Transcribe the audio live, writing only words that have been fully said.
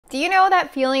Do you know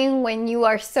that feeling when you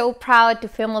are so proud to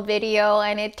film a video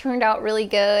and it turned out really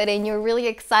good and you're really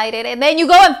excited and then you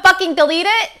go and fucking delete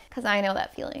it? Because I know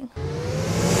that feeling.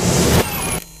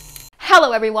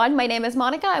 Hello everyone, my name is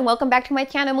Monica and welcome back to my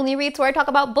channel Mooni Reads, where I talk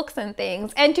about books and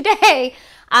things. And today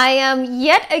I am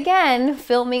yet again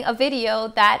filming a video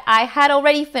that I had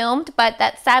already filmed but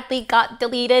that sadly got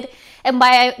deleted. And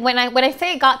when I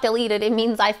say it got deleted, it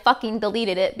means I fucking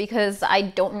deleted it because I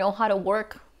don't know how to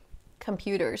work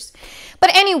computers.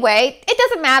 But anyway, it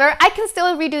doesn't matter. I can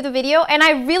still redo the video and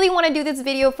I really want to do this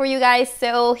video for you guys,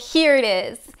 so here it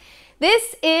is.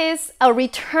 This is a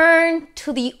return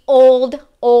to the old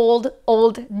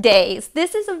days.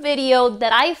 This is a video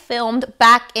that I filmed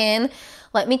back in,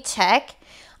 let me check.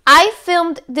 I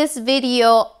filmed this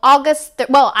video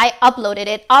I uploaded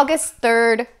it August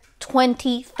 3rd,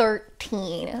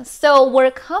 2013. So we're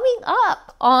coming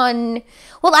up on,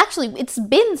 well, actually it's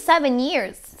been 7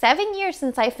 years. 7 years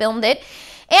since I filmed it.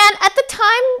 And at the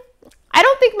time, I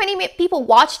don't think many people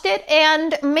watched it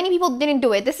and many people didn't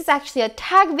do it. This is actually a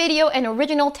tag video, an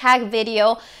original tag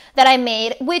video that I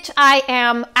made, which I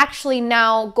am actually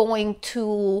now going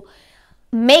to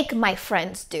make my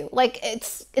friends do. Like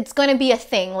it's going to be a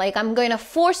thing. Like I'm going to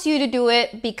force you to do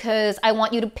it because I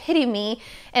want you to pity me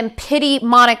and pity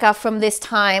Monica from this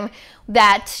time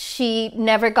that she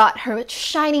never got her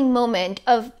shining moment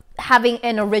of having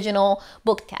an original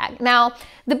book tag. Now,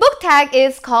 the book tag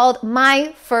is called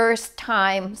My First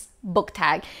Times Book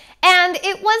Tag. And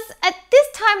it was at this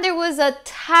time there was a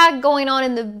tag going on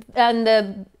in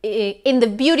the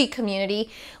beauty community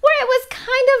where it was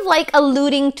kind of like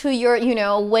alluding to your, you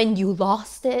know, when you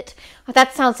lost it.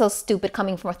 That sounds so stupid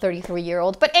coming from a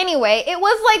 33-year-old. But anyway, it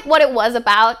was like what it was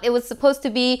about. It was supposed to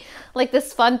be like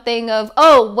this fun thing of,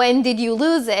 oh, when did you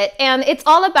lose it? And it's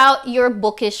all about your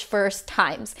bookish first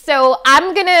times. So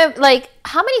I'm gonna, like,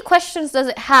 how many questions does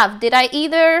it have?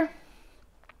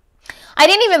 I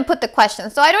didn't even put the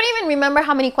questions, so I don't even remember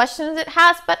how many questions it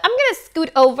has, but I'm gonna scoot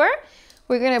over.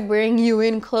 We're gonna bring you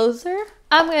in closer.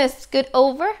 I'm gonna scoot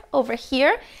over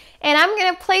here, and I'm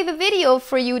gonna play the video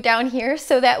for you down here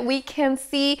so that we can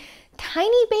see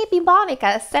tiny baby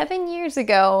Monica 7 years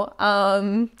ago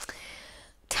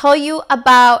tell you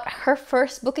about her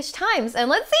first bookish times. And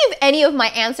let's see if any of my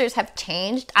answers have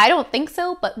changed. I don't think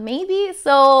so, but maybe.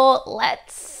 So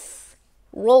let's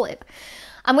roll it.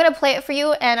 I'm gonna play it for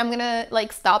you and I'm gonna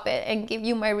like stop it and give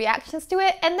you my reactions to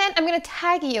it, and then I'm gonna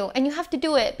tag you and you have to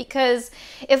do it because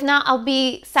if not I'll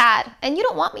be sad, and you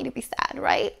don't want me to be sad,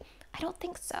 right? I don't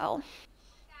think so.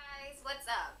 Guys, what's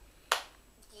up?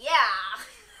 Yeah,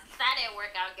 that didn't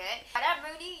work out good. I'm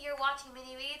Mooni, you're watching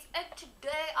Mooni Reads, and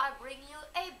today I bring you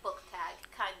a book tag,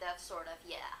 kind of, sort of,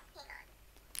 yeah.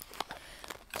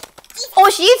 Oh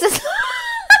Jesus!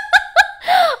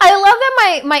 I love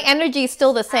that my energy is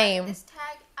still the same. This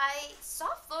tag I saw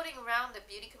floating around the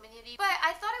beauty community, but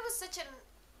I thought it was such a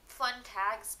fun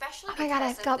tag, especially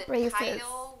because of the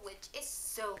title, which is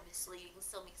so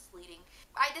misleading,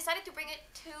 I decided to bring it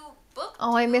to book.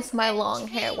 Oh, I miss my long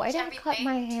hair. Why did I cut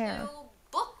my hair?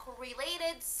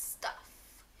 Book-related stuff,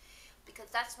 because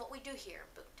that's what we do here.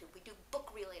 We do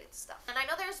book-related stuff. And I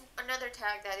know there's another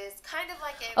tag that is kind of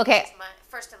like it. Okay. My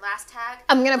first and last tag.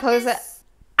 I'm gonna pose it.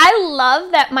 I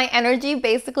love that my energy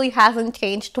basically hasn't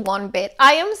changed one bit.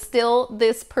 I am still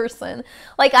this person.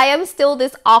 Like, I am still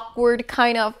this awkward,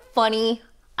 kind of funny.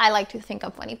 I like to think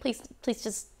I'm funny. Please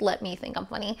just let me think I'm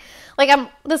funny. Like, I'm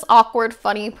this awkward,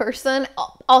 funny person.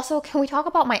 Also, can we talk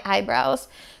about my eyebrows?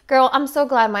 Girl, I'm so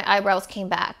glad my eyebrows came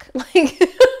back. Like,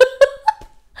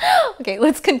 okay,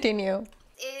 let's continue.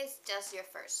 It's just your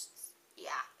firsts.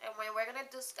 Yeah, and we're gonna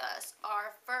discuss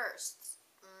our firsts.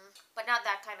 But not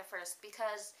that kind of first,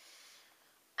 because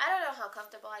I don't know how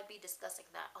comfortable I'd be discussing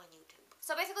that on YouTube.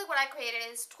 So basically what I created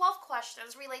is 12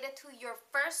 questions related to your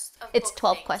first of It's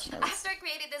 12 questions. After I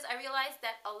created this, I realized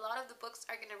that a lot of the books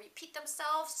are going to repeat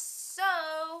themselves,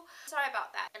 so sorry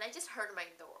about that. And I just heard my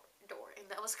door and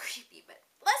that was creepy, but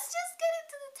let's just get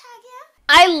into the tag, yeah?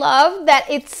 I love that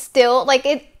it's still, like,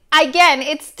 again,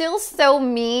 it's still so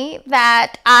me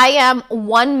that I am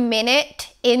 1 minute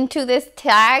into this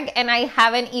tag and I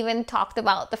haven't even talked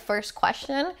about the first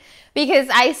question, because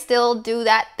I still do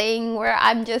that thing where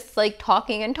I'm just like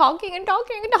talking and talking and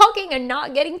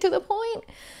not getting to the point.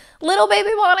 Little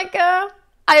baby Monica,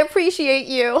 I appreciate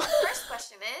you. The first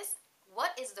question is,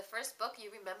 what is the first book you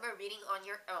remember reading on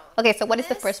your own? Okay, so what is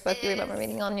the first book you remember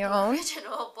reading on your own?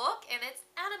 Original book, and it's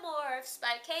Animorphs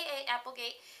by K.A.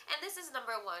 Applegate, and this is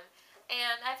number 1.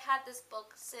 And I've had this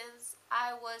book since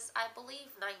I was, I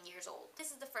believe, 9 years old.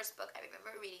 This is the first book I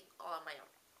remember reading all on my own.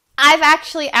 I've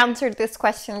actually answered this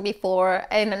question before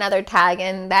in another tag,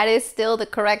 and that is still the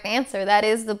correct answer. That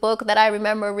is the book that I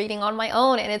remember reading on my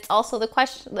own, and it's also the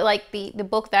question, like the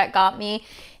book that got me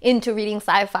into reading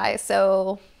sci-fi.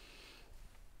 So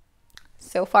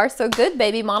far so good,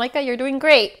 baby. Monica, you're doing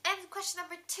great. And question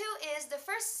number 2 is the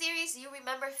first series you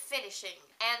remember finishing.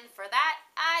 And for that,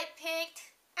 I picked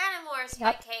Animorphs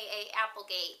by K.A.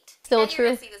 Applegate. Still and true.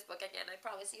 You're gonna see this book again, I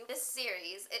promise you. This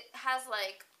series, it has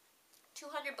like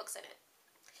 200 books in it.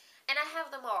 And I have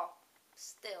them all.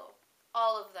 Still.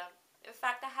 All of them. In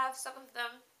fact, I have some of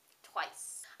them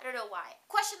twice. I don't know why.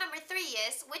 Question number 3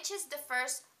 is, which is the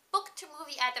first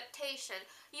book-to-movie adaptation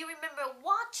you remember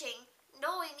watching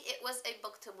knowing it was a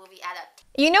book-to-movie adaptation?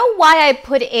 You know why I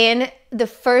put in the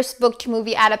first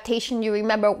book-to-movie adaptation you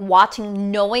remember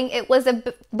watching knowing it was a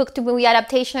book-to-movie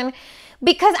adaptation?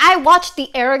 Because I watched the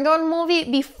Aragorn movie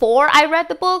before I read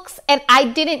the books, and I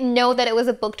didn't know that it was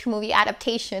a book-to-movie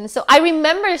adaptation. So I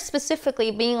remember specifically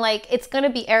being like, it's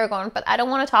gonna be Aragorn, but I don't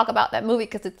want to talk about that movie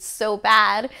because it's so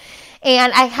bad.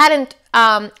 And I hadn't,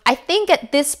 I think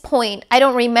at this point, I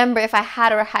don't remember if I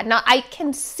had or had not. I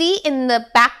can see in the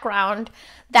background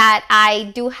that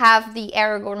I do have the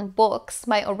Aragorn books,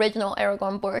 my original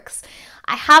Aragorn books.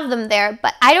 I have them there,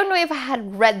 but I don't know if I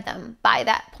had read them by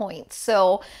that point.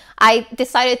 So I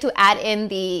decided to add in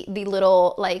the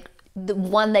little, like, the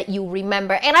one that you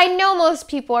remember. And I know most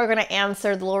people are going to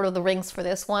answer The Lord of the Rings for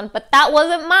this one, but that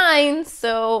wasn't mine.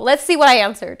 So let's see what I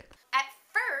answered. At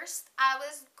first, I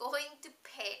was going to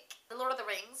pick The Lord of the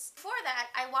Rings. Before that,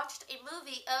 I watched a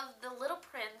movie of The Little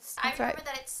Prince. I remember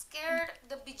that it scared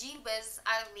the bejeebus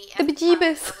out of me. The bejeebus.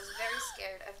 I was very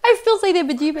scared of that. I still say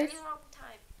the bejeebus.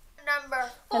 Number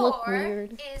 4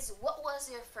 is, what was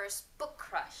your first book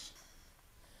crush?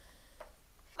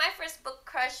 My first book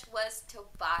crush was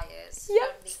Tobias from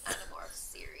the Animorphs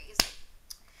series.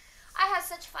 I had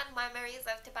such fun memories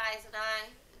of Tobias and I,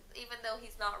 even though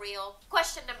he's not real.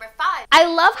 Question number 5. I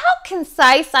love how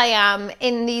concise I am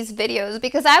in these videos,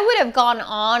 because I would have gone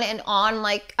on and on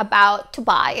like about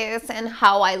Tobias and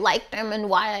how I liked him and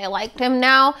why I liked him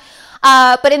now.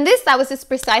 But in this, I was just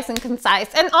precise and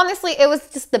concise. And honestly, it was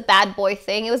just the bad boy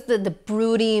thing. It was the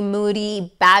broody,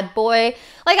 moody bad boy.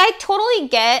 Like, I totally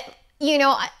get, you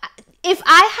know, if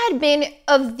I had been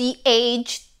of the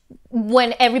age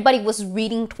when everybody was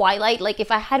reading Twilight, like if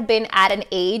I had been at an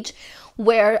age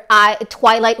where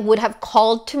Twilight would have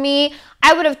called to me,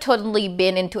 I would have totally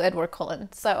been into Edward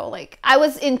Cullen. So, like, I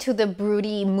was into the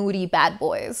broody, moody bad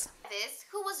boys.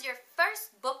 Who was your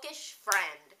first bookish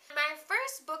friend? My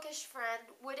first bookish friend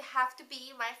would have to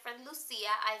be my friend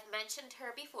Lucia. I've mentioned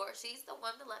her before. She's the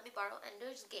one that let me borrow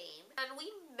Ender's Game. And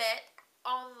we met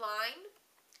online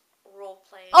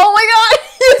role-playing. Oh my god!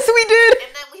 Yes, we did!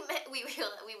 And then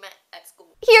we met at school.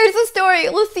 Here's the story.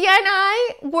 Lucia and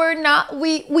I were not,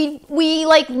 we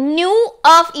like knew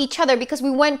of each other because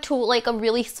we went to like a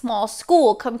really small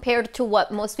school compared to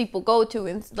what most people go to,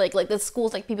 and like the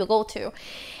schools like people go to.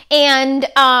 And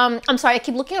I'm sorry, I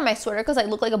keep looking at my sweater because I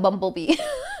look like a bumblebee.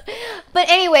 But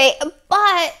anyway,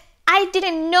 I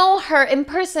didn't know her in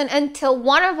person until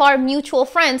one of our mutual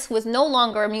friends, who is no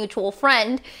longer a mutual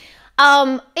friend,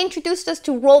 introduced us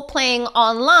to role-playing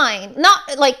online.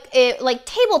 Not like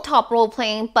tabletop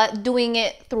role-playing, but doing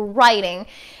it through writing.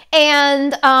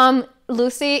 And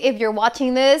Lucy, if you're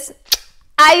watching this,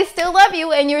 I still love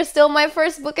you, and you're still my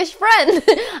first bookish friend.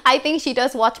 I think she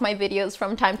does watch my videos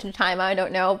from time to time, I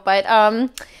don't know. But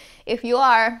if you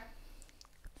are,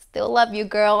 still love you,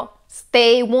 girl.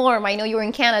 Stay warm. I know you're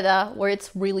in Canada, where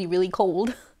it's really, really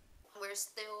cold. We're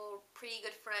still pretty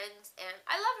good friends, and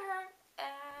I love her.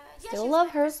 Still love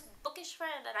her. Bookish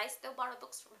friend, and I still borrow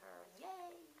books from her. Yay!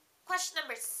 Question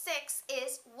number 6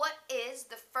 is, what is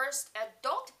the first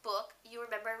adult book you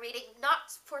remember reading,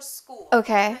 not for school?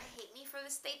 Okay. You hate me for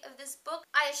the state of this book.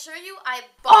 I assure you, I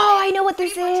bought it. I know what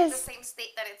this pretty much in is. the same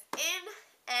state that it's in,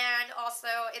 and also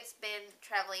it's been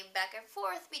traveling back and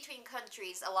forth between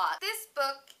countries a lot. This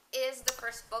book is the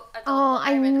first book.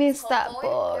 I missed that book.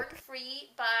 Work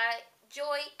Free by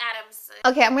Joy Adamson.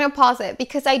 Okay, I'm gonna pause it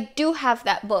because I do have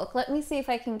that book. Let me see if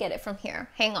I can get it from here.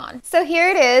 Hang on. So here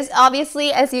it is.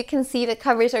 Obviously, as you can see, the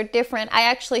covers are different. I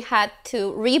actually had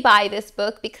to rebuy this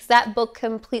book because that book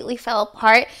completely fell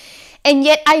apart. And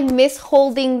yet I miss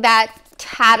holding that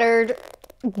tattered,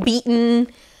 beaten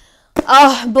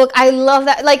book. I love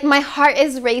that. Like, my heart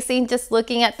is racing just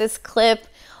looking at this clip.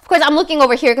 Of course, I'm looking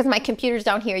over here because my computer's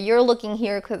down here. You're looking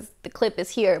here because the clip is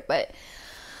here, but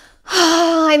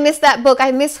I miss that book.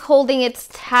 I miss holding its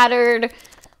tattered,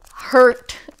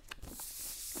 hurt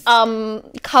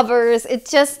covers.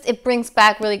 It brings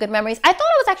back really good memories. I thought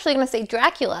I was actually going to say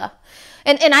Dracula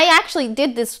And I actually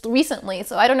did this recently,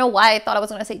 so I don't know why I thought I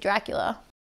was gonna say Dracula.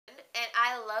 And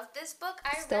I love this book.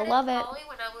 I Still read love it it. probably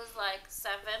when I was like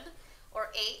 7 or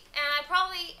 8, and I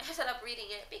probably ended up reading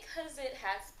it because it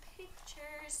has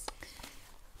pictures.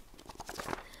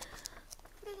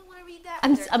 Who doesn't want to read that?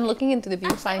 I'm looking into the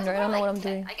viewfinder. I don't know what I'm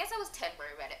doing. I guess I was 10 when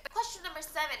I read it. Question number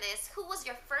 7 is, who was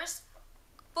your first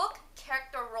book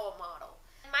character role model?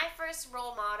 My first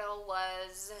role model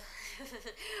was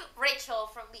Rachel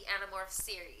from the Animorph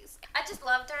series. I just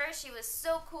loved her. She was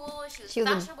so cool. She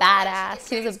was a badass.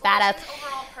 She was a badass. She was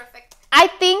overall perfect. I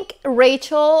think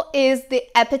Rachel is the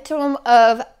epitome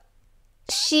of,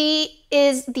 she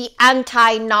is the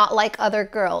anti not like other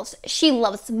girls. She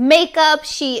loves makeup.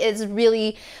 She is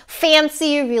really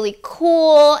fancy, really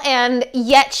cool, and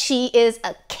yet she is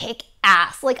a kick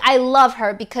ass. Like, I love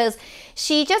her because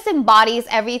she just embodies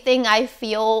everything I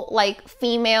feel like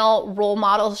female role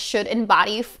models should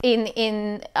embody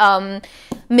in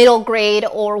middle grade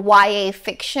or YA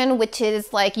fiction, which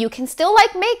is like, you can still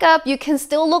like makeup, you can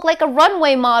still look like a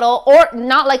runway model, or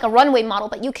not like a runway model,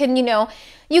 but you can, you know,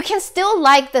 you can still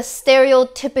like the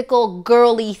stereotypical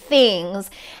girly things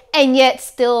and yet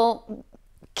still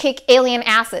kick alien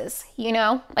asses, you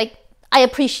know? Like, I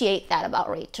appreciate that about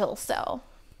Rachel, so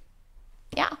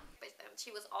yeah. She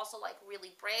was also like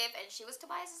really brave, and she was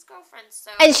Tobias's girlfriend.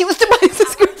 So and she was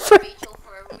Tobias's girlfriend. Rachel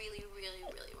for a really, really,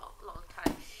 really long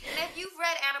time. And if you've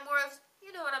read Animorphs,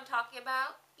 you know what I'm talking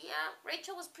about. Yeah,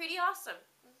 Rachel was pretty awesome.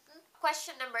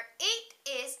 Question number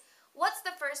 8 is, what's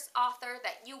the first author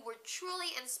that you were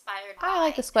truly inspired by? I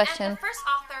like this question. And the first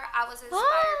author I was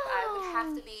inspired by would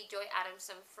have to be Joy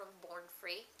Adamson from Born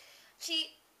Free.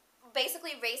 She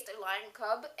basically raised a lion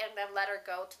cub and then let her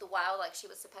go to the wild like she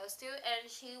was supposed to, and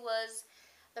she was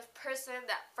the person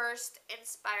that first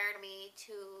inspired me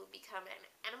to become an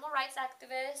animal rights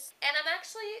activist. And I'm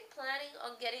actually planning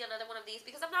on getting another one of these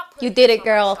because I'm not putting You did it,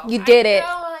 this on girl. myself. You did it.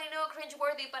 I know,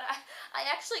 cringeworthy, but I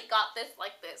actually got this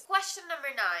like this. Question number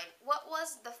 9. What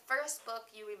was the first book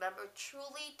you remember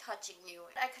truly touching you?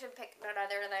 I couldn't pick none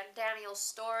other than Daniel's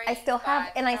Story. I still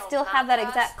have that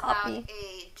exact copy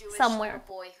a Jewish somewhere.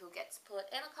 Boy who gets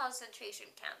put in a concentration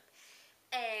camp.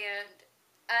 And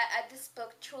this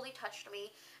book truly touched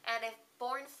me, and if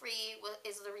Born Free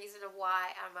is the reason of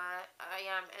why I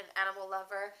am an animal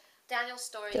lover, Daniel's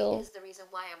Story is the reason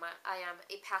why I am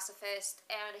a pacifist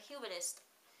and a humanist.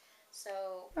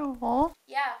 So,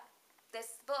 yeah,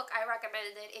 this book, I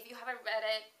recommend it. If you haven't read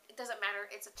it, it doesn't matter.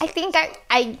 It's a I think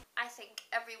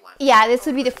everyone. Yeah, this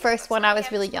would be the first one. I was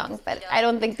really young, but I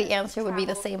don't think the answer would be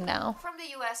the same now. From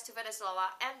the US to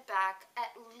Venezuela and back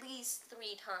at least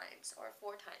 3 times or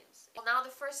 4 times. Well, now the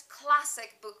first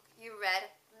classic book you read,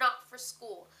 not for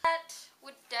school. That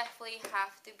would definitely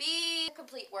have to be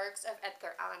Complete Works of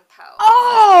Edgar Allan Poe.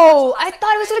 Oh, I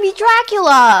thought it was going to be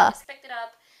Dracula. I just picked it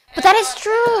up. But that is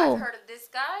true. I've heard of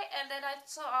this guy, and then I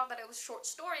saw that it was short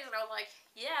stories, and I was like,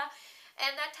 yeah.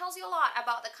 And that tells you a lot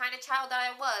about the kind of child that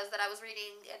I was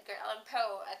reading Edgar Allan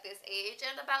Poe at this age,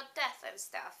 and about death and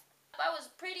stuff. I was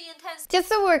pretty intense. Just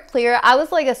so we're clear, I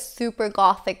was like a super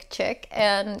gothic chick,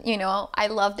 and you know, I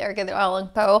loved Edgar Allan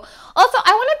Poe. Also,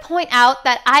 I want to point out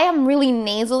that I am really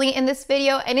nasally in this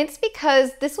video, and it's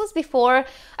because this was before,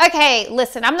 okay,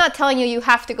 listen, I'm not telling you you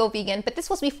have to go vegan, but this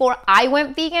was before I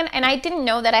went vegan, and I didn't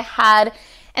know that I had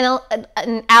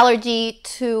an allergy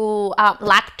to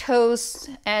lactose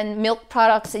and milk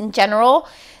products in general.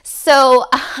 So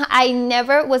I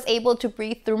never was able to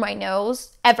breathe through my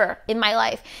nose ever in my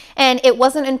life. And it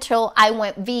wasn't until I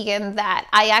went vegan that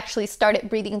I actually started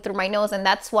breathing through my nose, and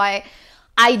that's why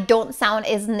I don't sound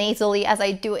as nasally as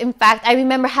I do. In fact, I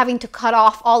remember having to cut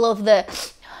off all of the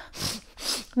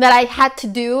that I had to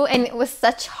do, and it was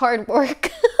such hard work.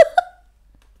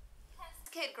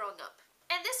 Kid growing up.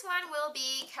 And this one will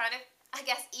be kind of, I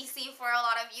guess, easy for a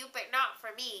lot of you, but not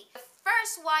for me. The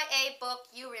first YA book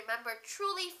you remember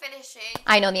truly finishing.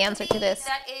 I know the answer to this.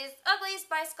 That is Uglies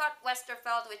by Scott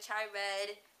Westerfeld, which I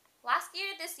read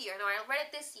this year. No, I read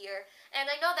it this year. And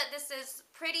I know that this is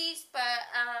pretty, but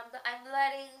I'm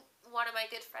letting one of my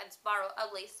good friends borrow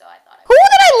Uglies, so I thought Who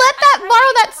did I let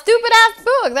borrow that stupid ass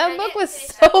book? That book was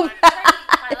so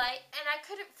bad. And I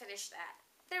couldn't finish that.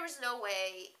 There was no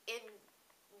way in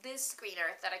this green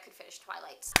earth that I could finish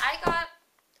Twilight. I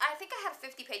think I had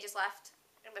 50 pages left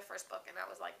in the first book, and I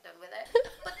was like done with it.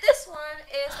 But this one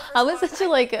is the first I was such a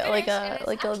like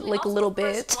a little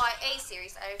first bit. YA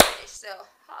series I finished, so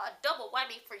double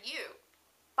whammy for you.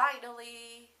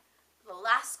 Finally, the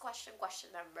last question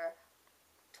number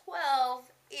 12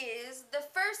 is the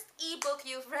first ebook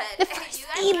you've read. The first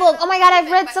ebook. Oh my god, I've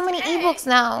read so many ebooks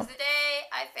now. Today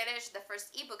I finished the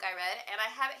first ebook I read, and I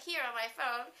have it here on my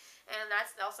phone, and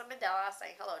that's Nelson Mandela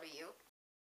saying hello to you.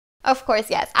 Of course,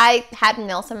 yes. I had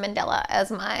Nelson Mandela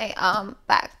as my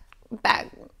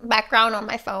background on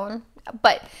my phone.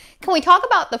 But can we talk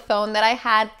about the phone that I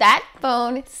had? That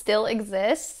phone still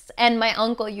exists, and my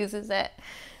uncle uses it.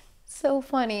 So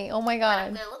funny. Oh my god.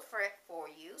 I'm gonna look for it for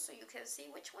you so you can see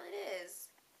which one it is.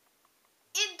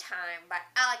 In Time by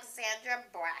Alexandra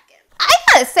Bracken. I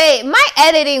gotta say, my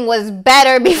editing was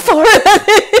better before than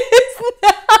it is now.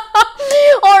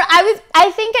 Or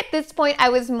I think at this point I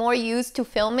was more used to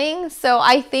filming, so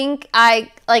I think I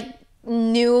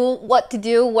knew what to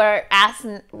do, whereas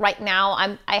right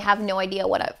now I have no idea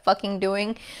what I'm fucking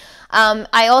doing.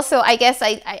 I guess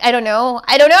I don't know.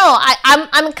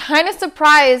 I'm kind of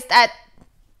surprised at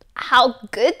how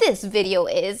good this video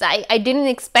is. I didn't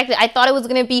expect it. I thought it was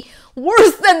gonna be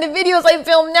worse than the videos I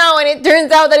film now, and it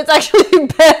turns out that it's actually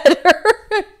better.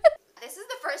 This is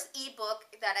the first ebook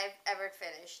that I've ever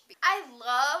finished. I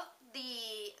love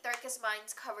the Darkest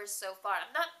Minds covers so far.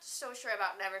 I'm not so sure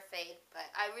about Never Fade, but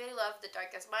I really love the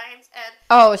Darkest Minds. And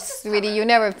oh, sweetie, you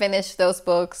never finished those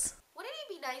books. Wouldn't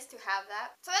it be nice to have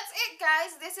that? So that's it,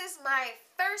 guys. This is my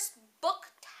first book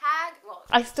tag. Well,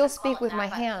 I still speak with my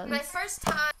hands. My first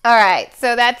time. All right,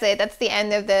 so that's it. That's the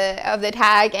end of the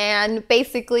tag, and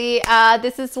basically,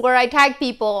 this is where I tag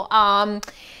people.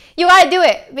 You gotta do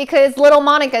it because little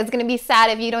Monica is gonna be sad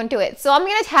if you don't do it. So I'm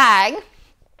gonna tag.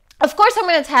 Of course, I'm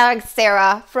gonna tag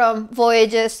Sarah from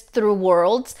Voyages Through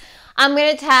Worlds. I'm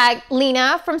going to tag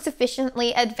Lena from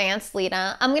Sufficiently Advanced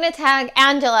Lena. I'm going to tag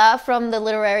Angela from the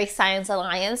Literary Science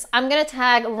Alliance. I'm going to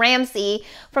tag Ramsey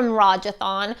from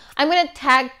Rajathon. I'm going to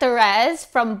tag Therese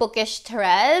from Bookish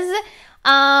Therese.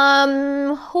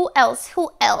 Who else?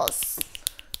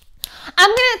 I'm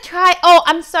going to try, oh,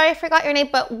 I'm sorry, I forgot your name,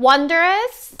 but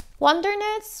Wondrous.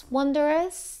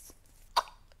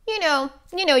 You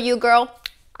know you, girl.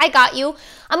 I got you.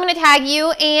 I'm going to tag you,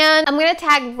 and I'm going to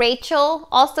tag Rachel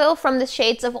also from the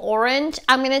Shades of Orange.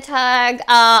 I'm going to tag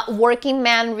Working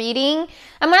Man Reading.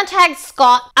 I'm going to tag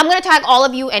Scott. I'm going to tag all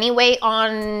of you anyway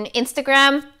on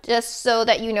Instagram just so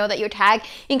that you know that you're tagged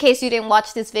in case you didn't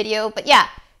watch this video. But yeah,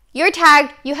 you're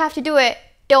tagged. You have to do it.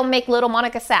 Don't make little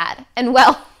Monica sad. And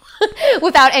well,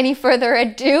 without any further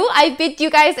ado, I bid you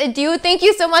guys adieu. Thank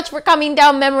you so much for coming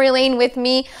down memory lane with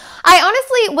me. I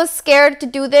honestly was scared to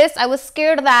do this. I was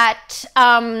scared that,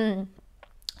 I'm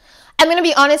going to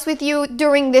be honest with you,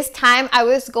 during this time, I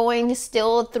was going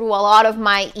still through a lot of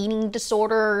my eating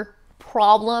disorder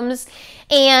problems,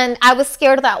 and I was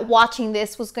scared that watching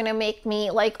this was gonna make me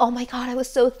like, oh my god, I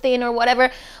was so thin or whatever.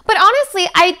 But honestly,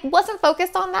 I wasn't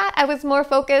focused on that. I was more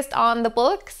focused on the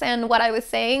books and what I was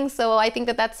saying, so I think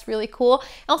that that's really cool.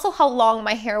 Also how long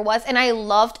my hair was, and I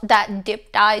loved that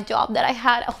dip dye job that I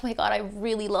had. Oh my god, I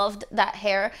really loved that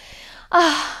hair.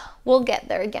 We'll get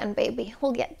there again, baby.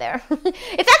 We'll get there.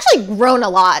 It's actually grown a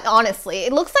lot, honestly.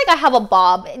 It looks like I have a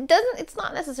bob. It's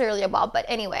not necessarily a bob, but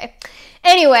anyway.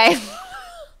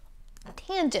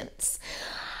 Tangents.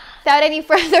 Without any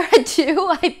further ado,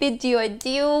 I bid you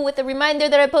adieu with a reminder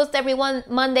that I post every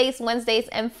Mondays, Wednesdays,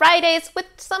 and Fridays with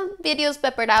some videos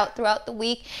peppered out throughout the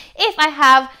week if I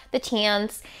have the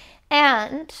chance,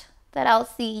 and that I'll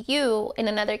see you in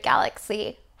another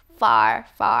galaxy far,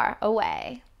 far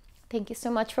away. Thank you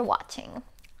so much for watching.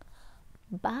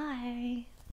 Bye.